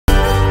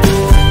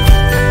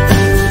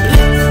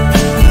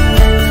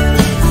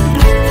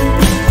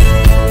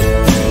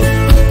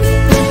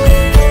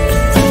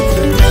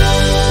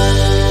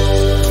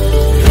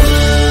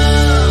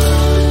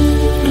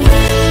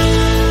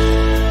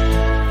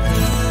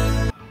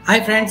Hi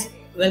friends,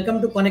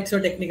 welcome to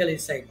Konexio Technical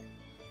Insights.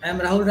 I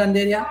am Rahul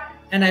Randeria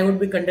and I would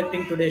be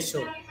conducting today's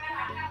show.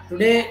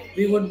 Today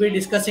we would be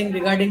discussing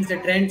regarding the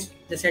trends,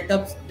 the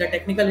setups, the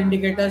technical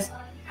indicators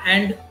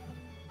and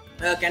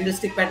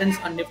candlestick patterns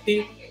on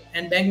Nifty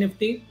and Bank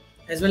Nifty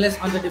as well as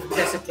on the different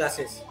asset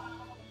classes.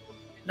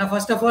 Now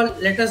first of all,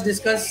 let us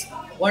discuss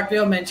what we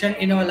have mentioned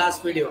in our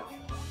last video.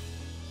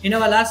 In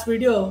our last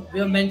video, we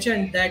have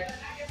mentioned that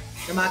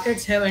the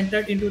markets have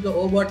entered into the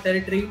overbought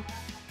territory.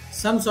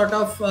 Some sort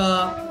of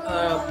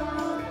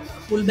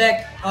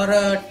pullback or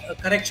a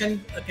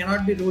correction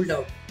cannot be ruled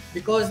out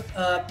because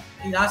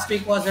last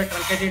week was a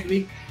truncated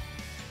week.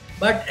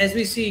 But as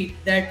we see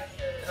that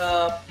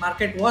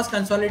market was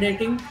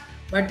consolidating,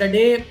 but the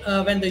day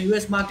when the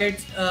U.S.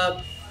 markets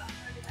on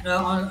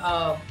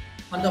the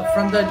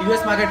from the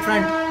U.S. market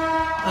front,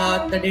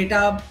 the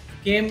data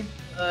came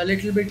a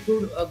little bit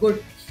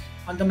good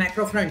on the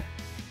macro front.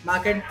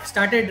 Market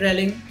started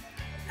rallying,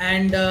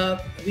 and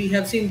we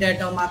have seen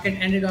that our market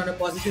ended on a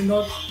positive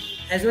note,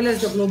 as well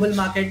as the global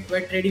market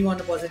were trading on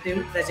a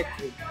positive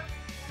trajectory.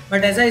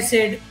 But as I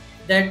said,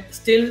 that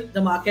still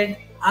the market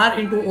are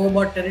into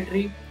overbought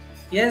territory.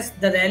 Yes,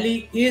 the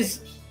rally is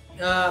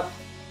uh,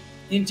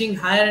 inching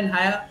higher and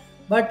higher,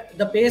 but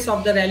the pace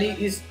of the rally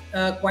is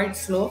quite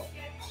slow.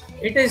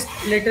 It is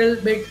little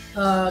bit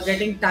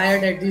getting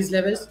tired at these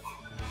levels.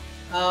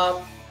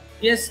 uh,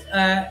 yes,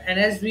 and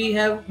as we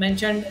have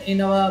mentioned in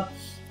our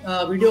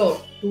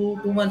video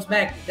two months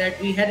back, that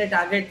we had a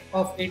target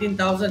of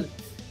 18,000,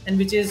 and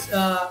which is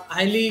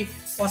highly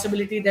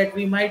possibility that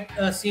we might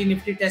see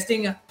Nifty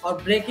testing or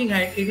breaking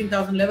at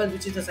 18,000 levels,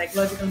 which is the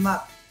psychological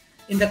mark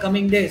in the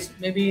coming days,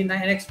 maybe in the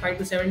next 5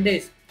 to 7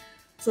 days.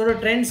 So the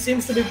trend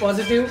seems to be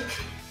positive,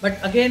 but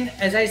again,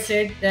 as I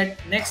said, that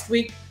next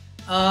week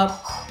uh,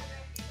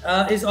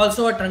 is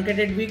also a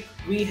truncated week.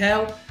 We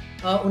have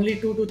only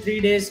 2 to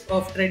 3 days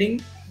of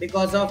trading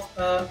because of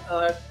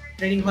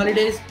trading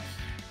holidays.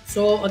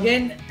 So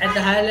again, at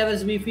the higher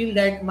levels, we feel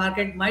that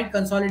market might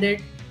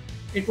consolidate.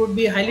 It would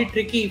be highly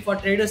tricky for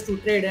traders to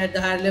trade at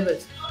the higher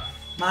levels.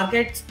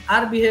 Markets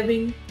are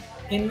behaving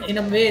in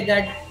a way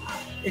that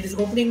it is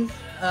opening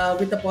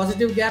with a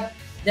positive gap,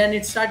 then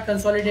it start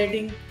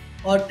consolidating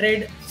or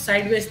trade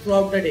sideways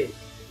throughout the day.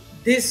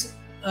 This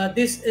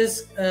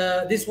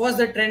was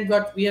the trend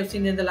what we have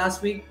seen in the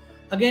last week.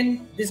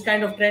 Again, this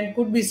kind of trend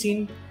could be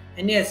seen,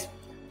 and yes,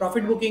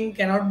 profit booking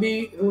cannot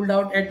be ruled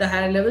out at the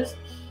higher levels.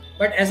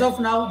 But as of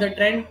now, the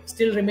trend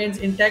still remains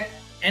intact.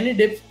 Any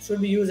dips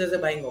should be used as a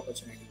buying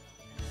opportunity.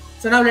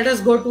 So now let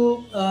us go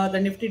to the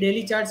Nifty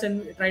daily charts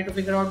and try to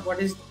figure out what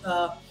is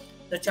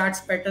the charts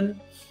pattern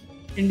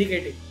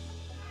indicating.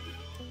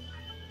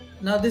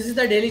 Now this is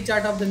the daily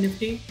chart of the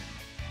Nifty.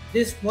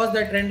 This was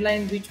the trend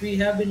line which we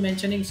have been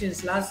mentioning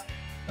since last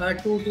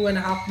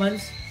 2.5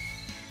 months.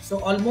 So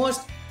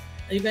almost,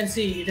 you can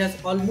see it has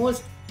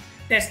almost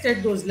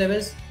tested those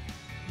levels.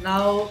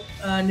 Now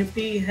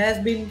Nifty has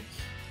been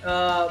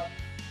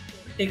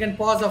taken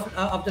pause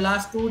of the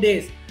last 2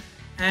 days,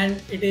 and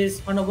it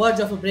is on a verge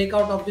of a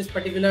breakout of this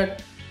particular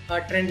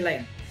trend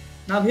line.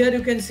 Now here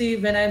you can see,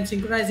 when I am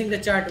synchronizing the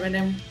chart, when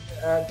I'm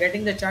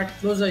getting the chart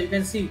closer, you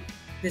can see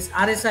this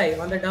RSI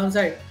on the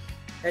downside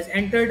has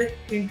entered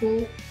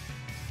into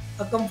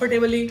a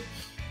comfortably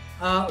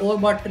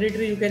overbought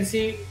territory. You can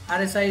see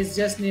RSI is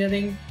just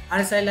nearing,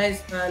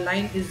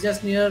 line is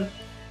just near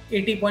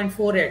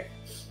 80.48.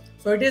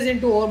 So it is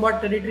into overbought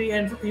territory,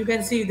 and you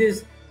can see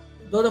this,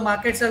 though the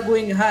markets are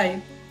going high,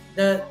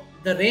 the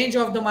range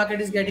of the market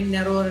is getting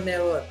narrower and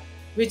narrower,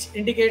 which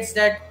indicates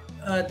that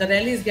the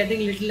rally is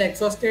getting little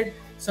exhausted.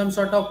 Some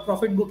sort of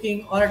profit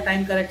booking or a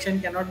time correction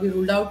cannot be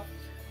ruled out.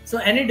 So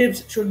any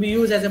dips should be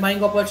used as a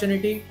buying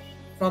opportunity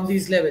from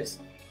these levels.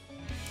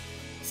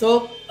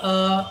 So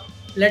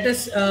let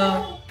us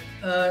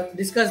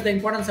discuss the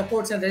important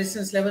supports and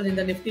resistance level in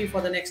the Nifty for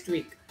the next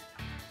week.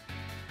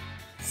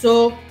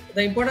 So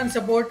the important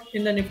support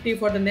in the Nifty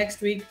for the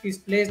next week is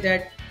placed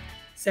at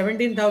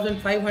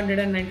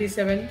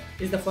 17,597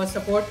 is the first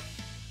support.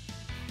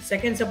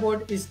 Second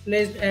support is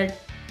placed at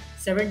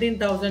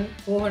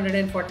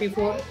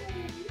 17,444,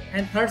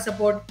 and third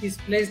support is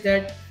placed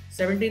at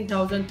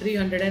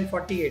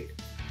 17,348.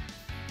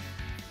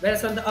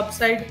 Whereas on the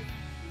upside,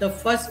 the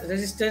first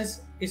resistance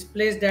is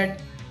placed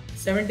at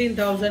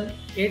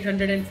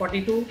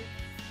 17,842.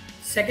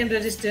 Second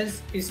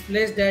resistance is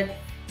placed at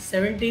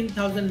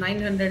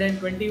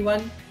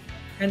 17,921,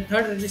 and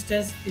third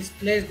resistance is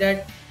placed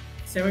at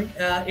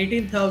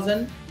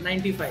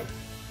 18,095.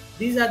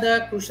 These are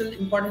the crucial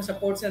important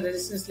supports and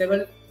resistance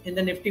level in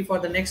the Nifty for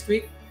the next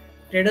week.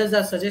 Traders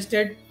are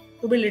suggested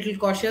to be little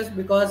cautious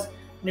because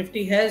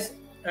Nifty has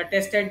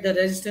tested the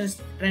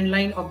resistance trend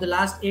line of the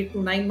last 8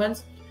 to 9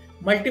 months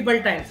multiple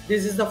times.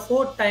 This is the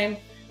fourth time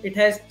it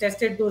has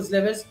tested those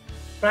levels.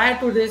 Prior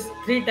to this,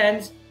 3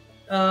 times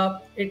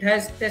it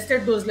has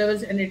tested those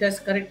levels and it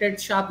has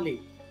corrected sharply.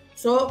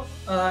 So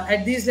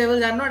at these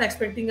levels, I'm not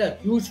expecting a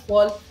huge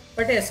fall,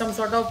 but yes, some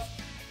sort of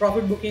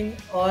profit booking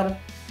or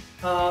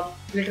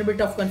little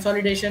bit of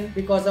consolidation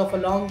because of a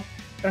long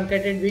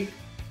truncated week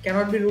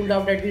cannot be ruled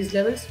out at these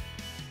levels.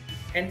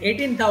 and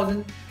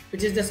 18,000,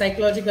 which is the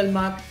psychological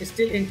mark, is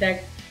still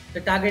intact,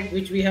 the target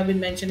which we have been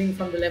mentioning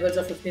from the levels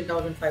of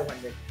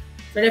 15,500.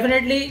 So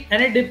definitely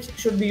any dips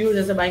should be used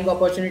as a buying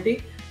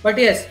opportunity. But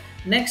yes,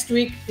 next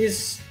week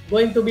is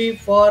going to be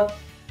for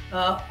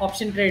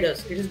option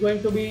traders. It is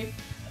going to be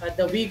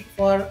the week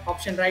for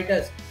option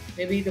writers,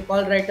 maybe the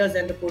call writers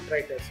and the put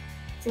writers.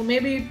 So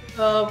maybe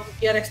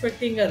we are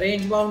expecting a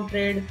range bound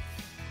trade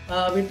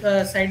with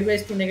a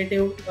sideways to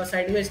negative or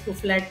sideways to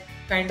flat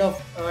kind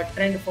of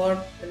trend for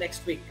the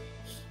next week.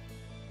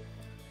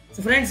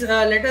 So friends,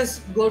 let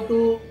us go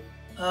to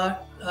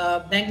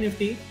Bank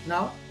Nifty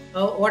now.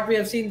 What we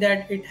have seen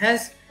that it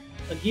has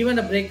given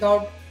a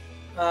breakout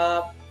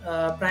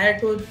prior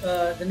to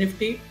the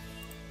Nifty.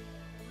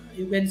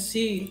 You can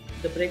see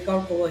the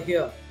breakout over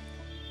here.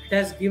 It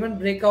has given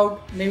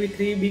breakout maybe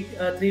 3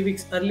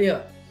 weeks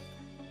earlier,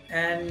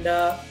 and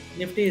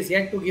Nifty is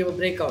yet to give a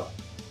breakout.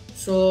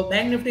 So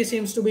Bank Nifty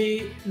seems to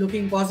be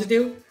looking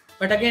positive,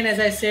 but again, as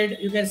I said,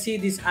 you can see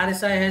this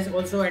RSI has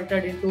also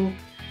entered into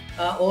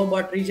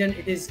overbought region.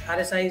 It is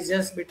RSI is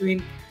just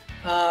between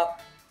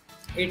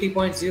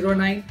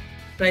 80.09.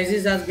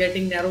 Prices are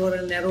getting narrower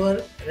and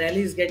narrower.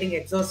 Rally is getting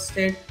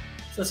exhausted.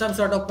 So some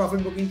sort of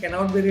profit booking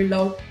cannot be ruled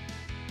out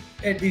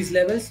at these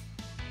levels.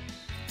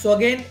 So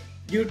again,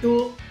 due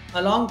to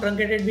a long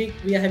truncated week,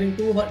 we are having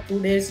 2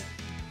 days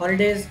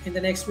holidays in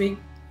the next week.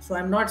 So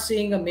I'm not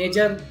seeing a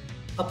major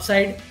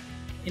upside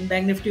in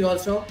Bank Nifty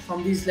also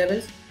from these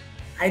levels.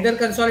 Either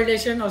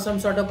consolidation or some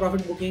sort of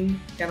profit booking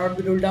cannot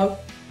be ruled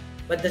out.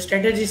 But the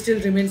strategy still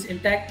remains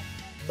intact.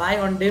 Buy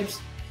on dips,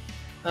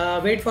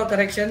 wait for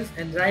corrections,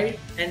 and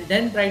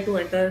then try to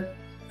enter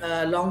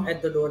long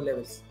at the lower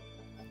levels.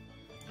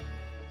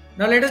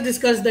 Now let us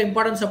discuss the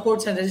important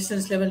supports and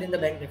resistance level in the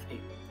Bank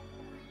Nifty.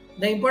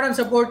 The important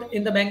support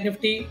in the Bank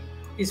Nifty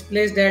is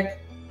placed at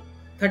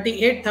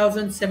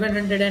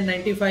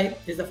 38,795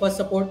 is the first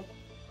support.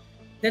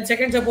 Then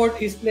second support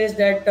is placed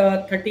at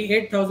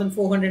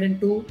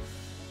 38,402,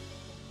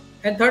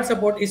 and third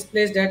support is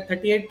placed at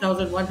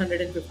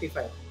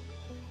 38,155.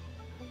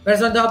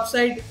 Whereas on the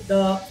upside,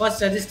 the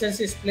first resistance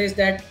is placed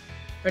at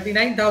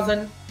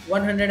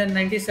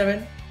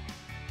 39,197.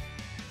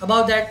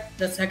 Above that,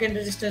 the second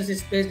resistance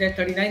is placed at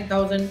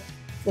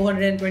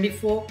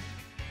 39,424,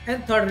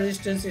 and third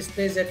resistance is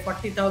placed at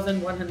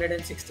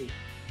 40,160.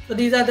 So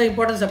these are the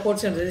important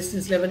supports and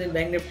resistance level in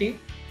Bank Nifty.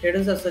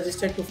 Traders are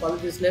suggested to follow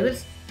these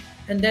levels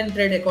and then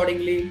trade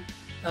accordingly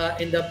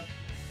in the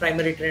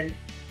primary trend.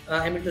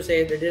 I mean to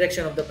say the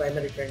direction of the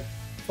primary trend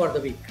for the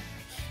week.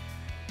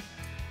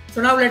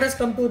 So now let us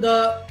come to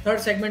the third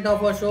segment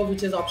of our show,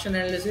 which is option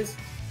analysis.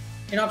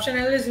 In option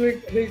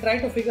analysis, we'll try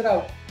to figure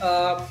out,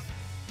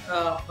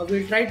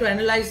 we'll try to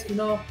analyze,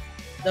 the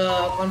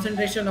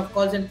concentration of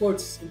calls and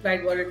puts,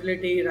 implied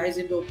volatility, rise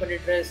in the open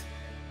interest,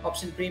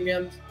 option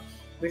premiums.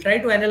 We'll try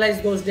to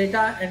analyze those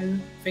data and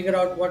figure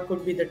out what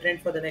could be the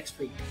trend for the next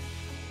week.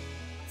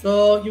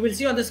 So you will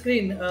see on the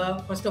screen,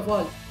 first of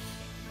all,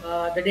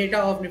 the data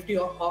of Nifty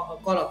call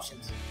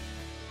options.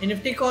 In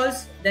Nifty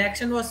calls, the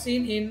action was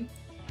seen in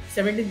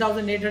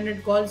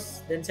 17,800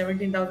 calls, then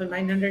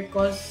 17,900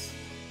 calls,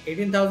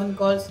 18,000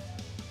 calls,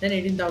 then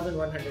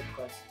 18,100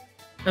 calls.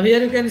 Now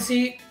here you can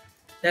see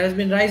there has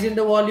been rise in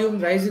the volume,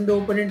 rise in the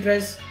open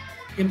interest,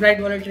 implied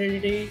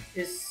volatility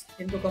is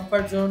into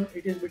comfort zone.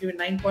 It is between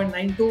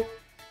 9.92 to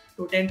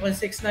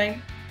 10.69.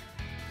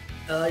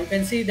 You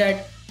can see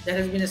that there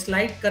has been a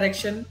slight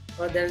correction,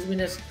 or there has been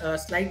a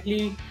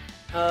slightly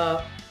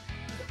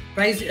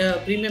price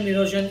premium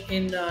erosion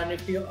in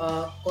Nifty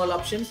call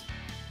options.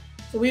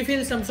 So we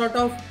feel some sort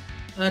of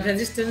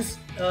resistance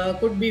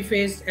could be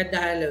faced at the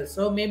higher level.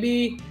 So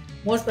maybe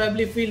most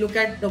probably if we look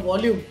at the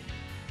volume,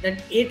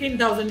 that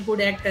 18,000 could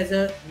act as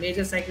a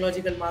major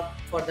psychological mark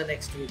for the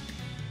next week.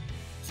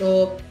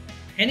 So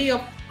any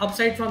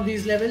upside from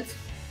these levels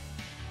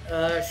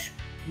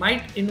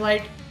might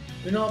invite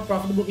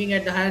profit booking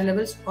at the higher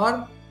levels,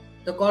 or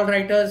the call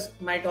writers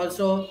might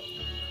also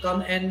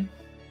come and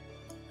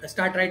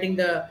start writing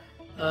the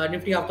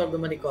Nifty out of the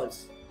money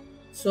calls.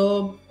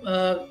 So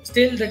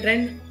still the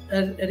trend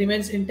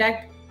remains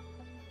intact.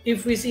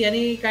 If we see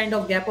any kind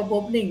of gap up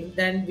opening,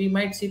 then we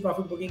might see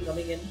profit booking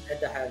coming in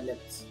at the higher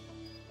levels.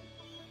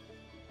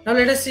 Now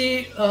let us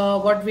see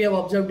what we have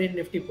observed in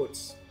Nifty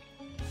puts.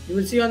 You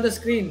will see on the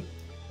screen,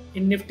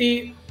 in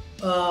Nifty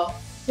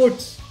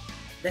puts,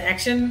 the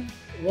action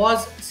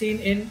was seen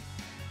in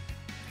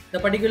the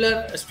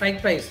particular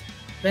strike price,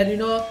 where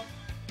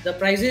the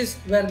prices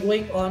were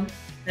going on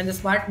and the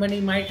smart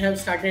money might have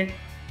started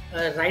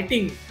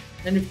writing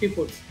the Nifty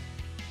puts.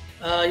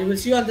 You will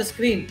see on the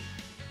screen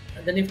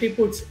the Nifty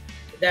puts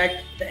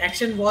that the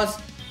action was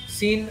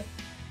seen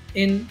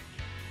in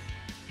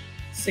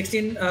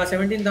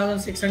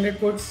 17,600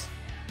 puts.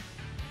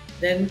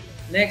 Then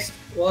next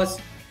was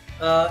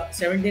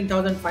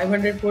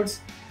 17,500 puts,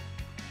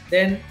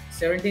 then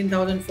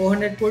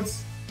 17,400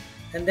 puts,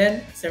 and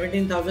then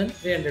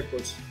 17,300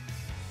 puts.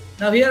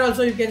 Now here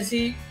also you can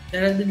see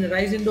there has been a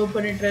rise in the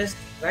open interest,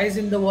 rise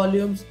in the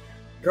volumes,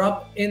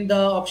 drop in the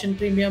option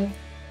premium,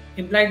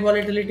 implied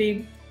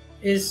volatility,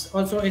 is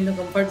also in the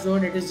comfort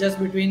zone. It is just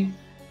between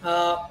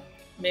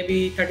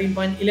maybe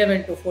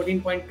 13.11 to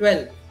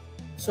 14.12.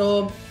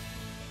 So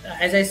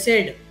as I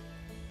said,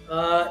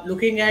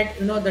 looking at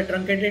the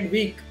truncated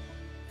week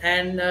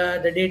and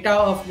the data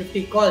of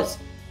Nifty calls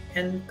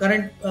and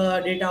current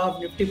data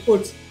of Nifty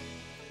puts,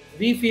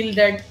 we feel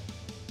that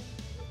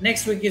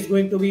next week is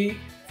going to be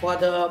for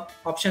the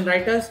option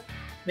writers.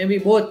 Maybe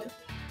both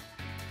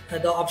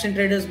the option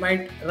traders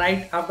might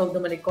write out of the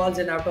money calls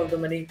and out of the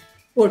money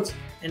puts,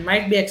 and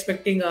might be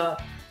expecting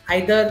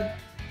either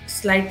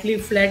slightly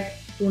flat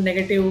to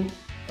negative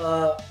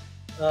uh,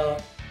 uh,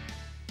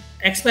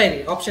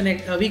 expiry option,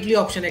 weekly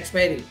option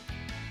expiry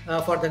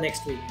for the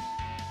next week.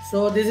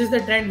 So this is the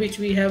trend which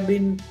we have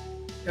been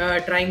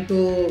trying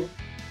to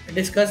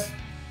discuss,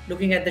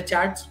 looking at the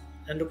charts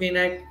and looking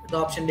at the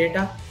option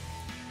data.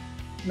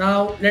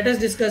 Now let us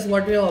discuss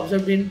what we have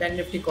observed in Bank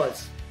Nifty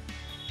calls.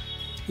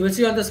 You will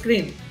see on the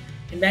screen,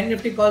 in Bank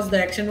Nifty calls, the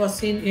action was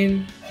seen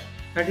in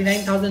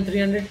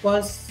 39,300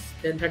 calls,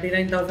 then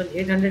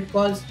 39,800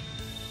 calls,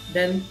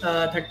 then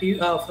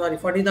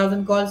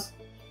 40,000 calls,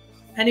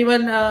 and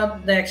even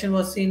the action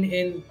was seen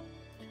in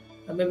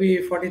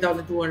maybe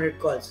 40,200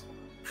 calls.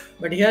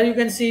 But here you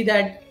can see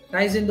that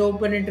rise in the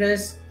open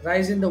interest,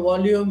 rise in the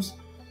volumes,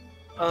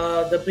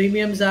 the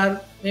premiums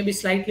are maybe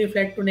slightly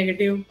flat to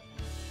negative.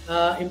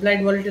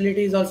 Implied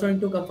volatility is also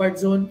into comfort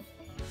zone.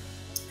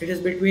 It is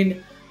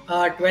between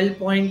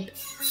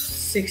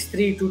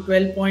 12.63 to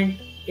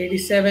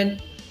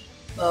 12.87.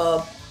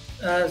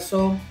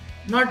 So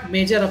not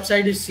major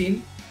upside is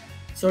seen.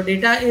 So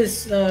data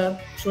is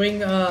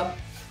showing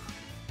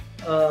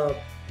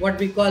what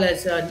we call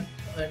as a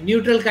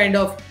neutral kind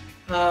of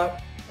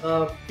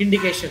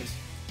indications.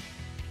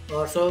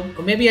 So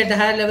maybe at the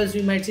higher levels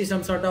we might see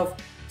some sort of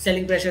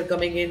selling pressure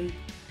coming in,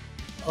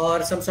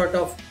 or some sort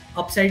of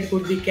upside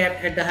could be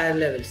capped at the higher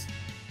levels.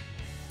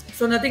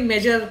 So nothing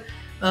major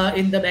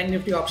in the Bank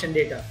Nifty option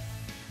data,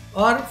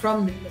 or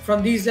from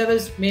these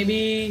levels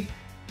maybe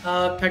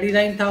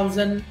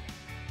 39,000,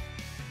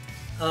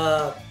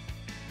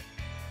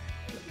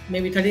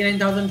 maybe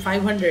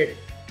 39,500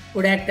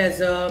 could act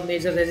as a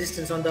major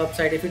resistance on the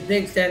upside. If it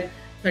breaks, then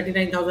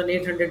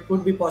 39,800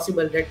 could be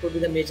possible. That could be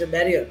the major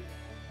barrier.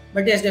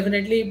 But yes,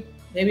 definitely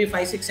maybe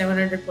 5, 6,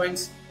 700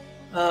 points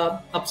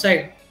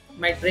upside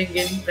might bring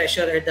in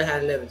pressure at the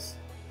higher levels.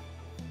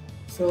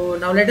 So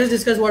now let us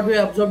discuss what we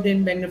observed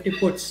in Bank Nifty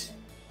puts.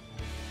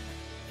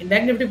 In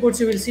Bank Nifty puts,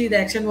 you will see the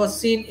action was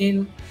seen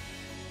in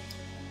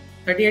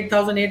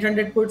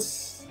 38,800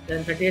 puts,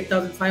 then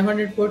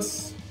 38,500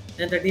 puts,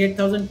 then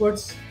 38,000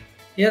 puts.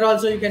 Here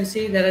also you can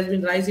see there has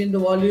been rise in the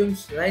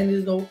volumes, rise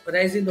in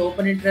the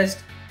open interest.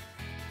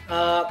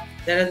 There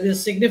has been a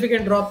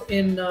significant drop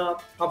in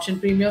option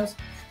premiums.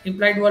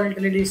 Implied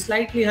volatility is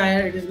slightly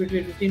higher. It is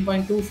between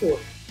 15.24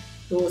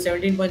 to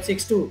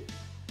 17.62.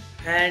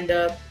 And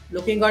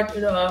looking at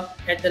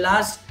the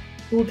last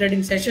two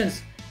trading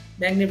sessions,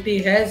 Bank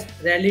Nifty has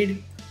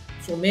rallied.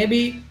 So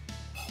maybe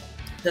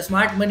the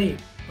smart money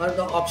or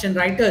the option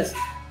writers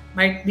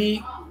might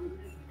be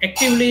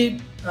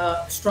actively,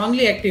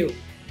 strongly active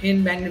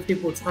in Bank Nifty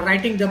puts, or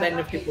writing the Bank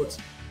Nifty puts.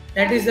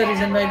 That is the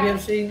reason why we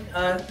have seen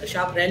a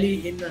sharp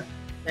rally in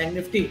Bank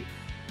Nifty.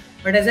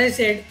 But as I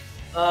said,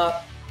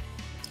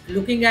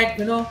 looking at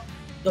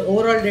the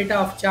overall data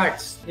of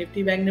charts,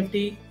 Nifty, Bank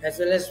Nifty, as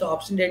well as the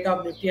option data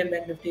of Nifty and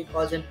Bank Nifty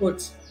calls and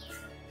puts,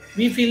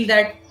 we feel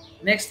that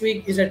next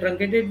week is a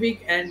truncated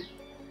week, and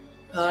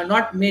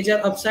not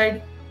major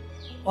upside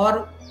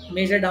or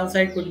major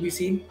downside could be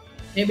seen.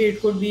 Maybe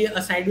it could be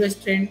a sideways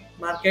trend.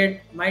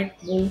 Market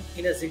might move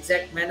in a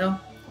zigzag manner.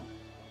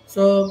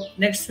 So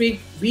next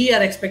week we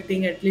are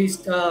expecting at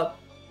least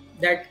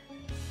that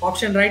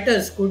option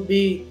writers could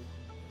be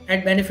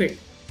at benefit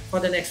for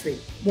the next week,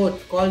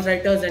 both calls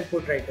writers and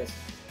put writers.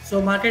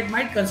 So market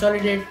might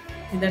consolidate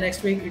in the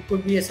next week. It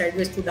could be a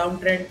sideways to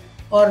downtrend,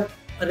 or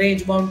a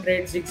range bound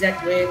trade,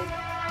 zigzag way.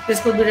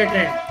 This could be the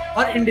trend,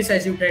 or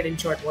indecisive trade in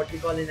short, what we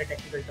call in the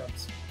technical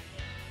terms.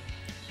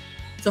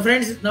 So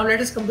friends, now let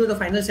us come to the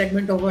final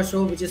segment of our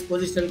show, which is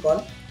positional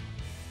call.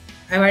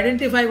 I have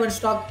identified one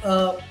stock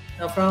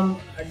from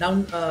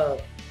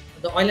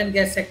the oil and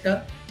gas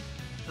sector,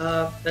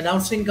 the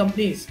downstream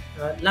companies.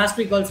 Last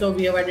week also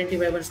we have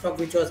identified one stock,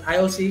 which was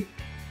IOC.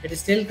 It is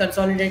still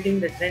consolidating.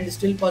 The trend is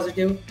still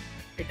positive.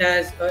 It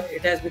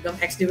has become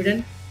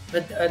ex-dividend.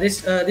 But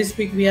this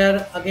week we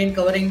are again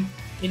covering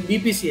in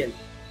BPCL.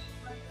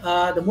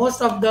 The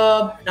most of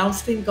the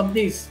downstream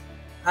companies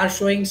are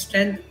showing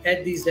strength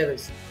at these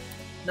levels.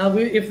 Now,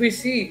 if we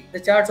see the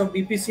charts of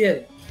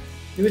BPCL,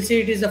 you will see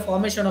it is a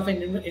formation of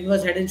an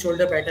inverse head and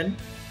shoulder pattern.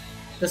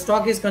 The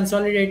stock is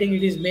consolidating.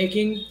 It is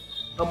making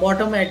a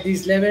bottom at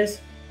these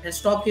levels, and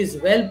stock is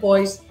well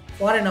poised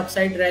for an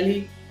upside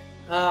rally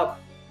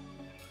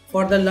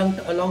for the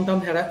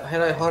long-term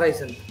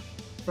horizon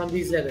from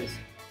these levels.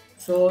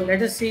 So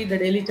let us see the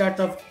daily chart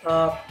of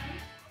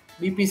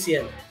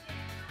BPCL,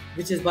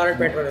 which is Bharat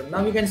Petrol.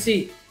 Now you can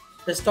see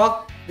the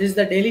stock. This is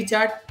the daily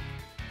chart.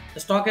 The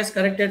stock has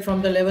corrected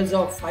from the levels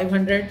of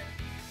 500,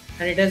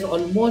 and it has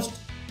almost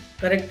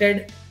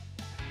corrected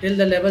till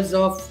the levels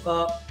of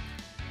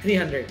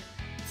 300.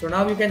 So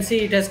now you can see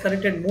it has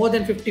corrected more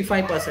than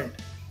 55%.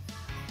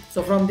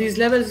 So from these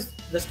levels,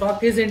 the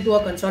stock is into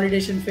a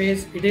consolidation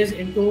phase. It is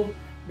into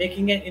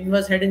making an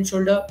inverse head and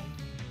shoulder.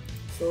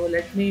 So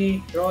let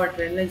me draw a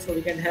trend line so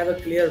we can have a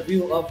clear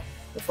view of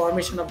the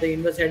formation of the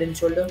inverse head and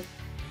shoulder.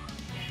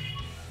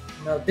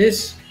 Now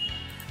this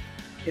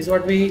is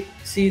what we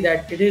see,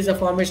 that it is a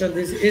formation.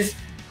 This is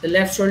the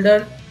left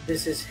shoulder,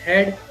 this is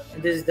head,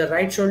 and this is the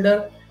right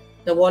shoulder.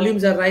 The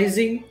volumes are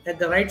rising at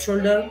the right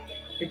shoulder.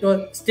 It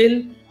was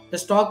still, the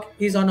stock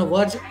is on a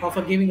verge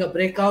of giving a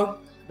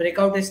breakout.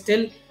 Breakout is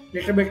still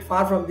little bit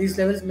far from these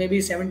levels,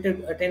 maybe 7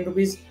 to 10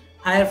 rupees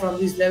higher from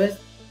these levels.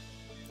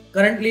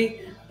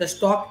 Currently the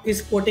stock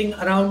is quoting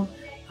around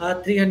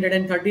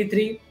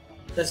 333.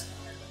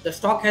 The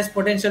stock has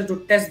potential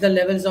to test the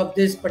levels of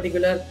this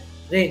particular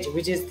range,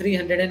 which is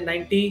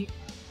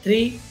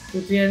 393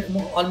 to 300,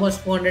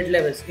 almost 400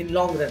 levels in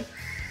long run.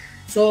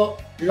 So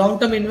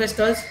long-term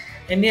investors,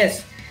 and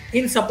yes,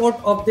 in support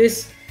of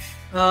this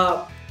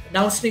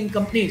downstream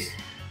companies,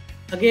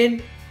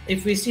 again,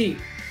 if we see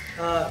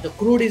the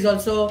crude is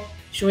also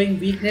showing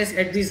weakness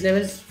at these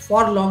levels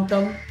for long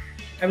term.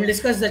 I will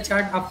discuss the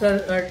chart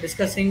after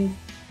discussing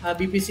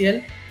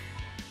BPCL.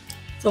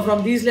 So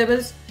from these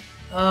levels,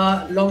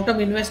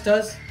 long-term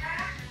investors,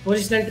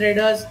 positional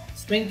traders,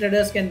 swing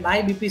traders can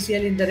buy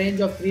BPCL in the range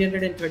of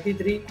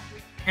 333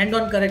 and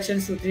on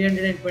corrections to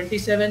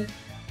 327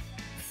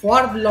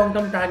 for the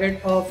long-term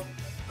target of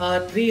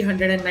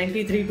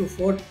 393 to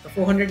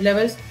 400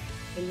 levels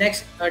in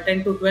next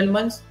 10 to 12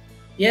 months.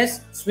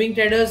 Yes, swing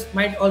traders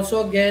might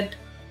also get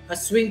a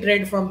swing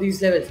trade from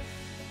these levels.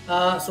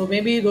 So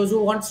maybe those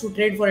who wants to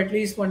trade for at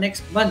least for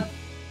next month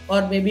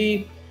or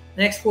maybe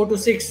next 4 to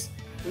 6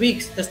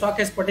 weeks, the stock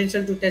has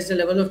potential to test the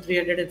level of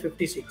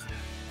 356.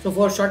 So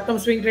for short-term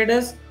swing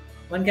traders,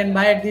 one can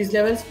buy at these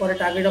levels for a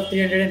target of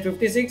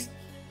 356,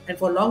 and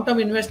for long-term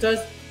investors,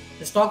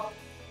 the stock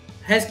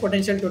has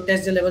potential to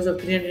test the levels of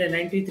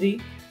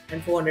 393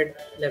 and 400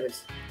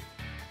 levels.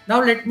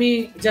 Now let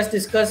me just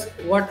discuss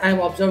what I have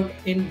observed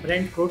in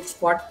Brent crude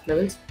spot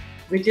levels,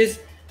 which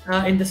is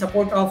in the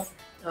support of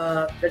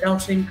the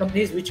downstream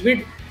companies, which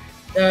with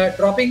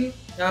dropping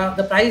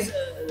the price,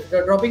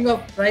 the dropping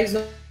of price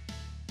of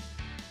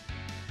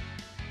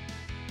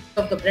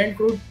the Brent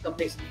crude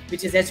companies,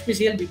 which is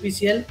HPCL,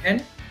 BPCL,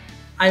 and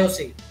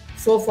IOC.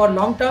 So for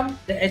long term,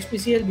 the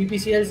HPCL,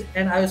 BPCLs,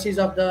 and IOCs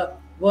of the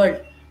world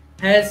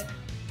has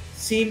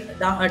seen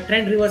a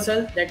trend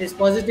reversal that is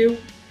positive.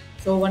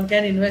 So one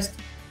can invest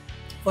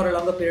for a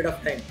longer period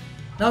of time.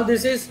 Now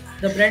this is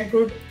the Brent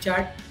crude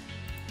chart.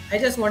 I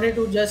just wanted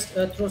to just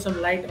throw some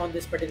light on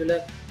this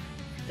particular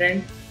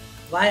trend,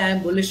 why I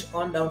am bullish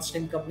on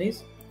downstream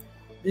companies.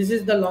 This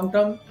is the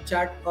long-term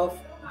chart of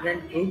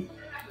Brent crude.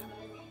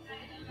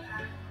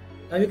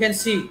 Now you can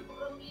see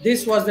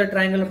this was the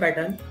triangular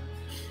pattern.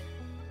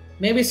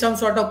 Maybe some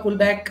sort of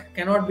pullback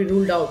cannot be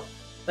ruled out,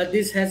 but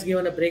this has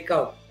given a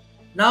breakout.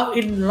 Now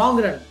in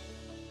long run,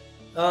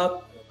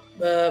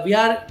 we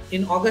are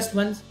in August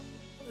month,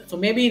 so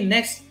maybe in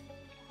next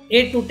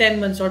 8 to 10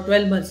 months or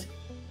 12 months,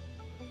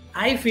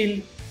 I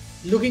feel,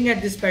 looking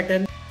at this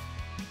pattern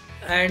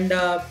and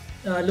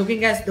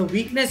looking at the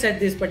weakness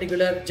at this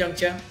particular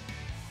juncture,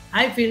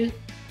 I feel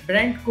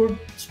Brent crude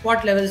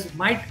spot levels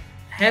might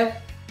have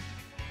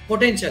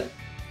potential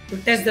to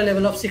test the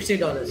level of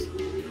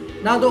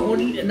 $60.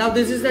 Now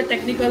this is the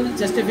technical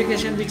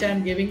justification which I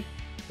am giving,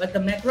 but the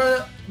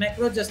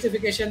macro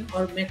justification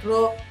or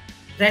macro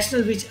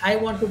rationale which I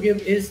want to give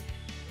is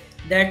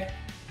that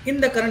in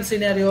the current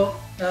scenario,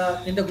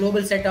 in the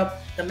global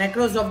setup, the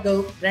macros of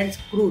the Brent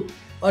crude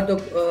or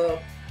the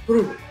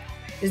crude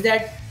is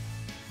that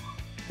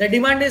the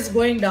demand is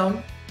going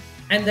down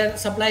and the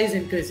supply is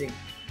increasing.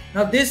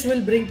 Now this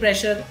will bring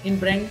pressure in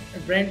Brent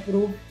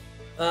crude,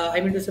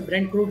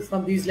 Brent crude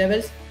from these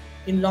levels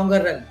in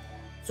longer run.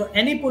 So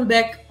any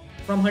pullback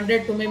from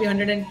 100 to maybe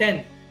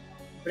 110,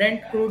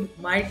 Brent crude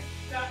might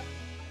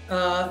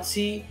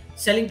see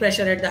selling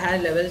pressure at the higher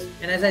levels.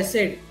 And as I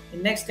said,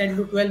 in next 10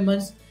 to 12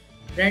 months,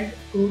 Brent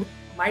crude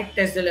might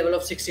test the level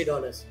of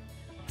 $60.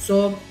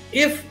 So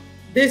if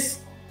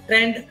this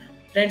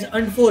trends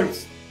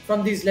unfolds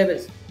from these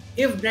levels,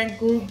 if Brent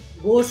crude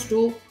goes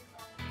to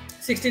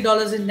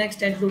 $60 in next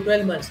 10 to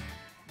 12 months,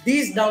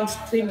 these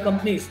downstream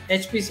companies,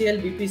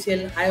 HPCL,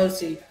 BPCL,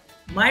 IOC,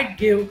 might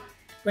give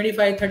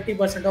 25,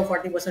 30% or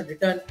 40%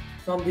 return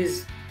from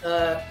these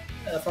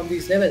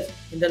levels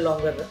in the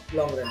long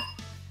run.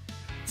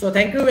 So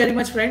thank you very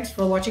much, friends,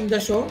 for watching the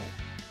show.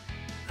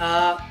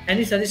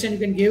 Any suggestion you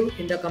can give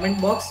in the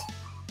comment box,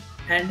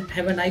 and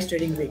have a nice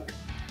trading week.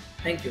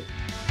 Thank you.